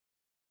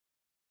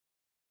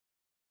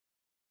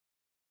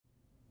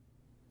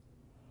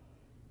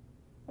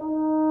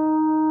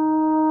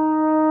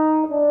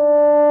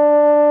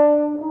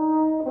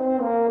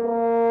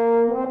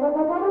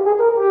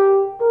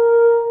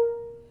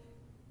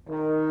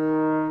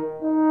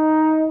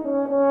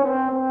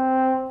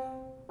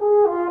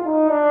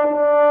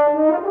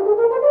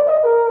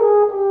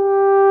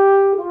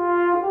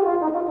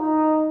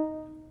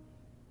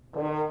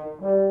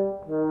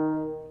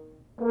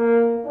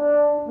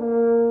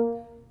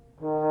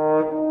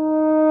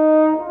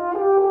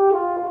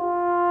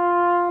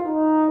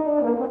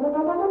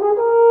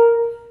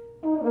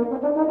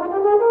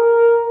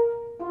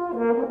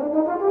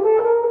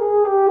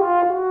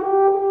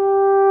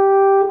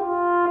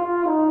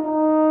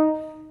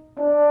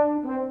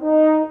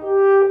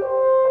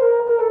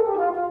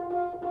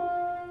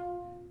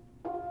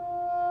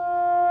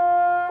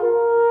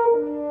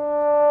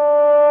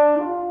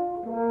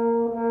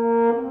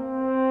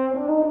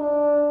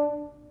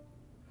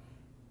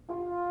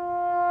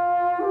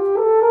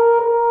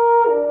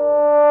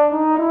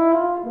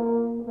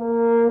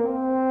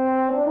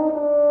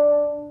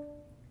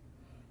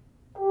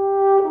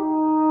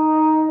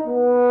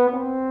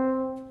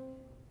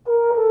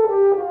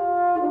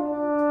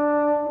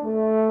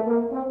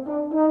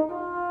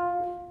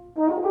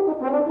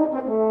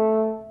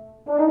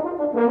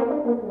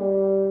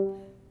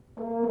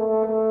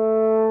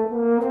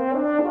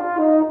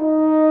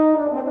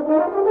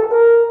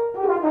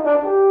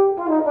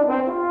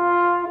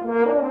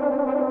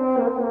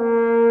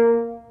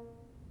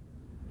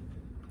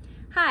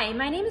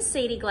my name is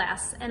Sadie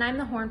Glass, and I'm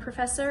the horn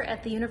professor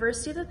at the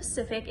University of the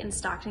Pacific in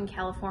Stockton,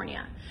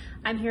 California.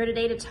 I'm here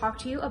today to talk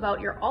to you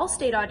about your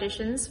all-state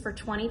auditions for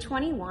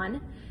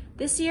 2021.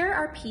 This year,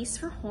 our piece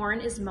for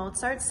horn is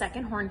Mozart's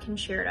Second Horn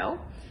Concerto.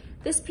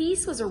 This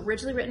piece was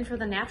originally written for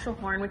the natural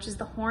horn, which is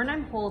the horn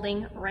I'm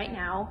holding right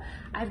now.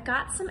 I've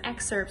got some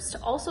excerpts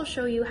to also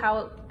show you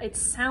how it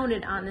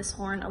sounded on this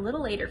horn a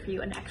little later for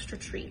you, an extra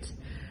treat.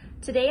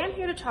 Today I'm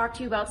here to talk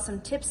to you about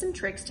some tips and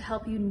tricks to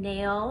help you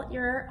nail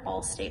your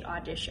all-state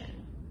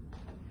audition.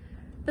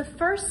 The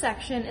first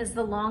section is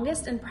the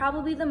longest and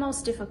probably the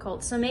most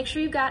difficult, so make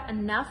sure you've got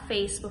enough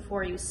face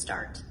before you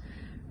start.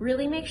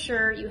 Really make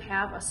sure you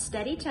have a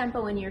steady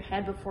tempo in your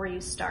head before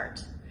you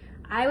start.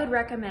 I would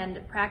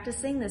recommend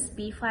practicing this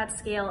B-flat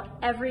scale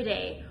every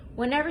day.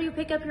 Whenever you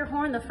pick up your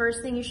horn, the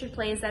first thing you should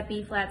play is that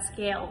B-flat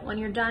scale. When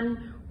you're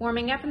done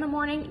warming up in the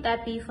morning,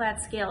 that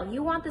B-flat scale.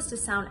 You want this to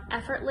sound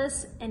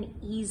effortless and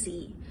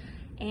easy.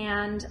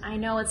 And I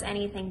know it's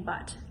anything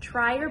but.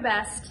 Try your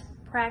best,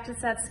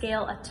 practice that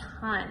scale a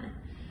ton.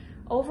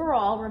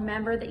 Overall,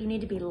 remember that you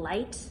need to be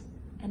light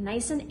and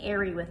nice and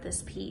airy with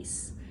this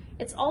piece.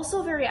 It's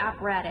also very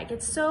operatic.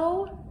 It's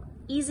so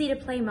easy to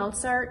play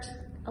Mozart,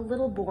 a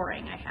little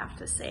boring, I have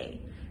to say.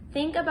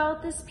 Think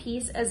about this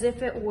piece as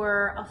if it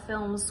were a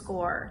film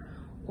score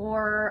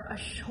or a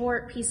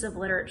short piece of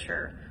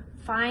literature.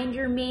 Find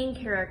your main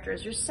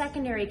characters, your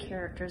secondary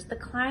characters, the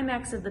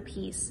climax of the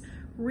piece.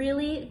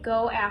 Really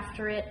go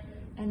after it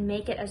and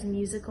make it as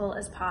musical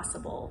as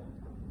possible.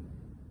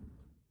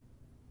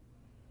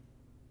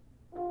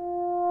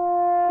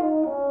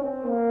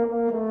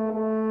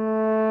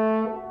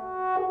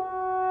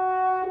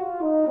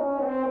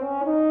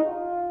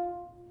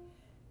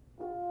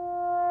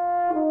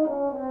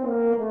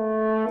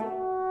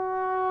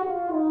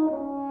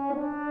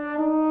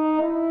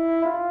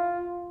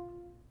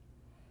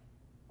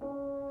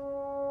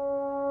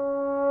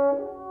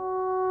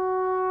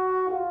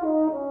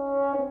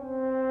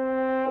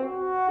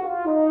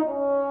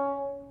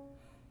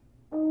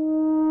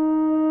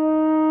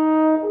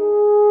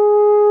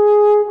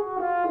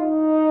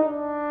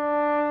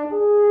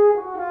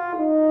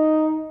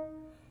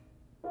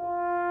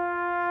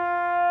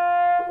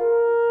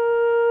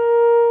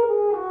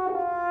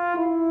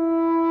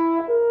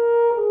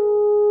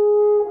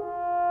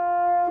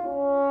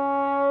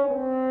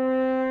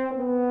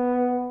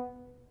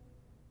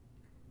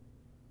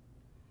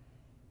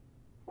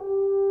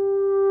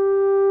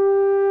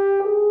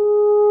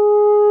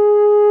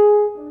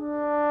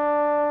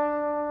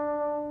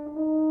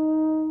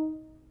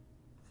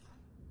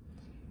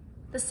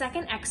 The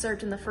second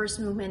excerpt in the first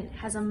movement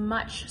has a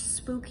much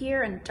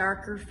spookier and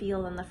darker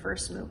feel than the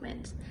first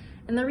movement.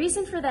 And the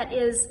reason for that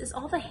is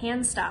all the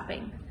hand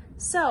stopping.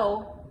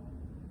 So,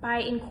 by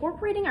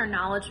incorporating our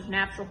knowledge of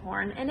natural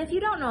horn, and if you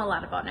don't know a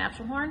lot about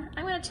natural horn,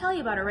 I'm going to tell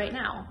you about it right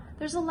now.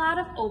 There's a lot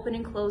of open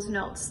and closed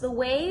notes. The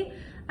way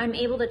I'm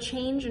able to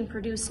change and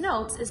produce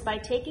notes is by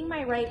taking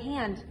my right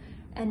hand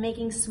and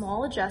making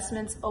small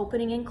adjustments,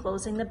 opening and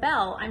closing the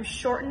bell. I'm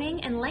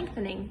shortening and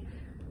lengthening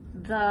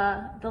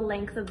the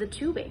length of the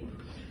tubing.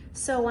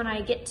 So when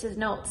I get to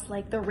notes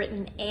like the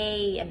written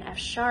A and F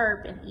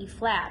sharp and E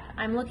flat,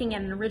 I'm looking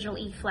at an original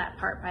E flat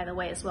part, by the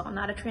way, as well,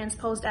 not a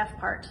transposed F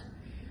part.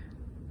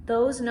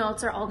 Those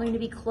notes are all going to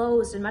be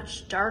closed in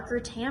much darker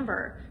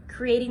timbre,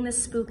 creating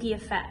this spooky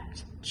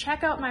effect.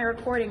 Check out my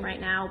recording right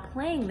now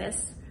playing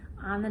this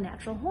on the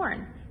natural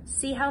horn.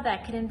 See how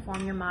that can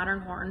inform your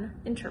modern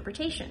horn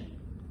interpretation.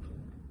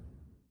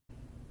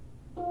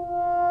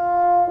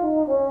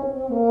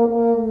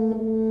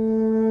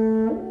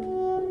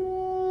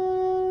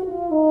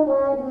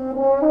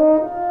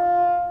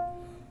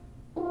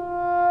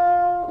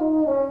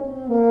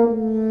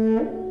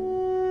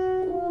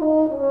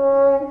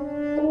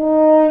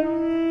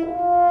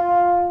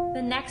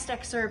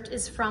 Excerpt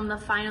is from the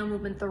final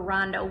movement, the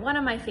rondo, one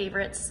of my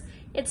favorites.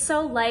 It's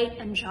so light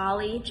and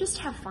jolly. Just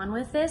have fun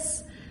with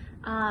this.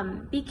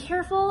 Be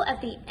careful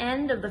at the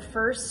end of the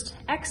first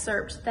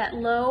excerpt, that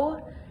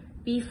low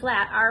B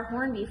flat, our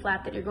horn B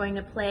flat that you're going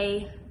to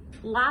play.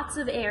 Lots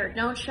of air.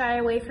 Don't shy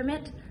away from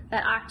it.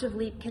 That octave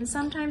leap can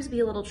sometimes be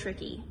a little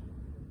tricky.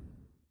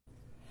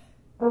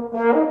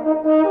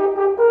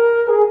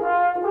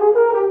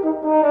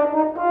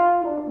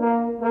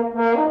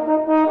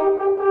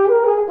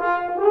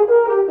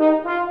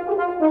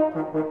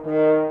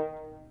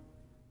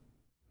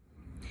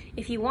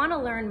 If you want to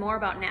learn more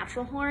about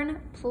natural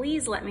horn,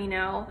 please let me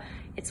know.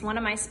 It's one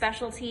of my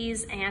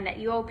specialties, and at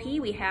UOP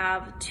we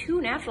have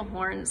 2 natural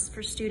horns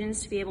for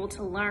students to be able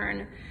to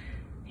learn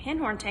hand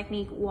horn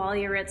technique while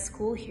you're at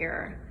school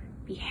here.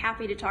 Be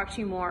happy to talk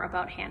to you more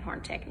about hand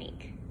horn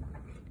technique.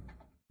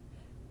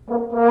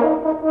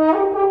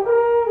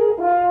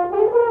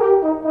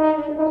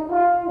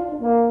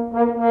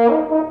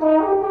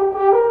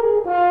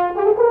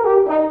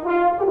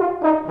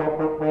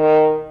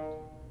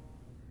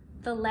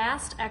 The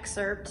last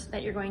excerpt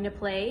that you're going to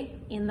play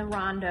in the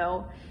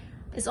rondo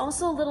is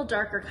also a little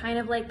darker, kind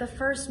of like the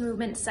first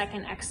movement,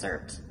 second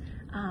excerpt.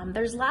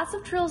 There's lots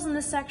of trills in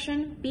this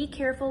section. Be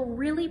careful,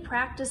 really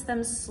practice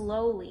them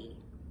slowly.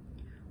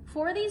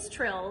 For these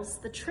trills,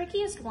 the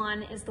trickiest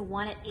one is the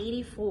one at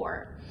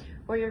 84,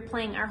 where you're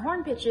playing our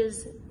horn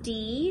pitches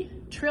D,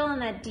 trill on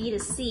that D to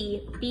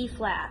C, B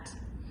flat.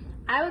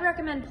 I would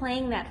recommend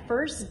playing that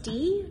first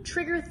D,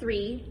 trigger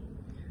 3,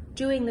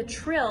 doing the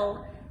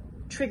trill,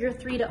 trigger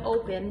 3 to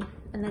open,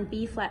 and then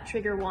B flat,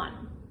 trigger 1.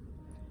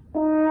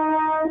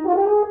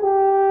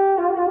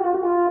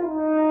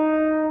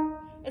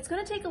 It's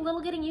going to take a little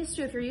getting used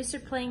to if you're used to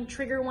playing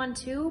trigger 1,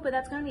 2, but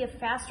that's going to be a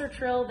faster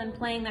trill than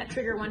playing that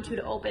trigger 1, 2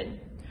 to open.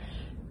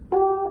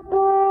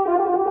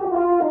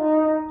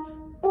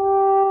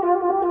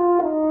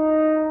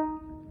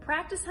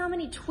 Practice how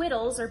many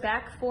twiddles or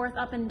back, forth,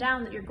 up, and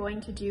down that you're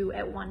going to do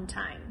at one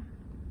time.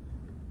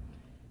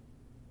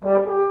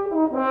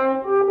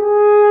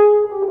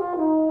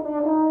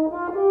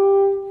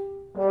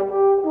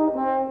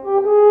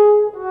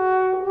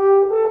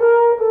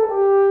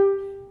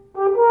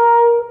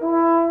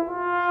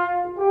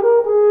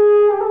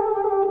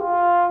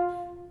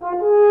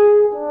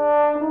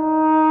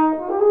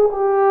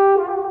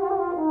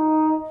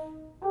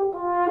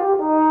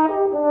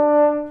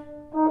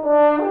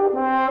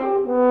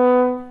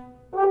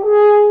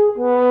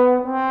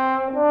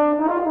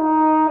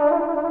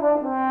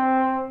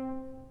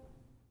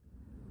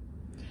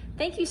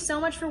 Thank you so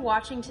much for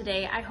watching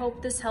today. I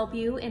hope this helped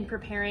you in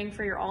preparing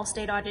for your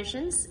all-state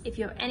auditions. If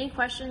you have any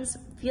questions,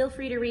 feel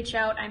free to reach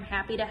out. I'm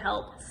happy to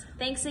help.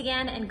 Thanks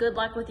again and good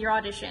luck with your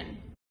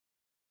audition.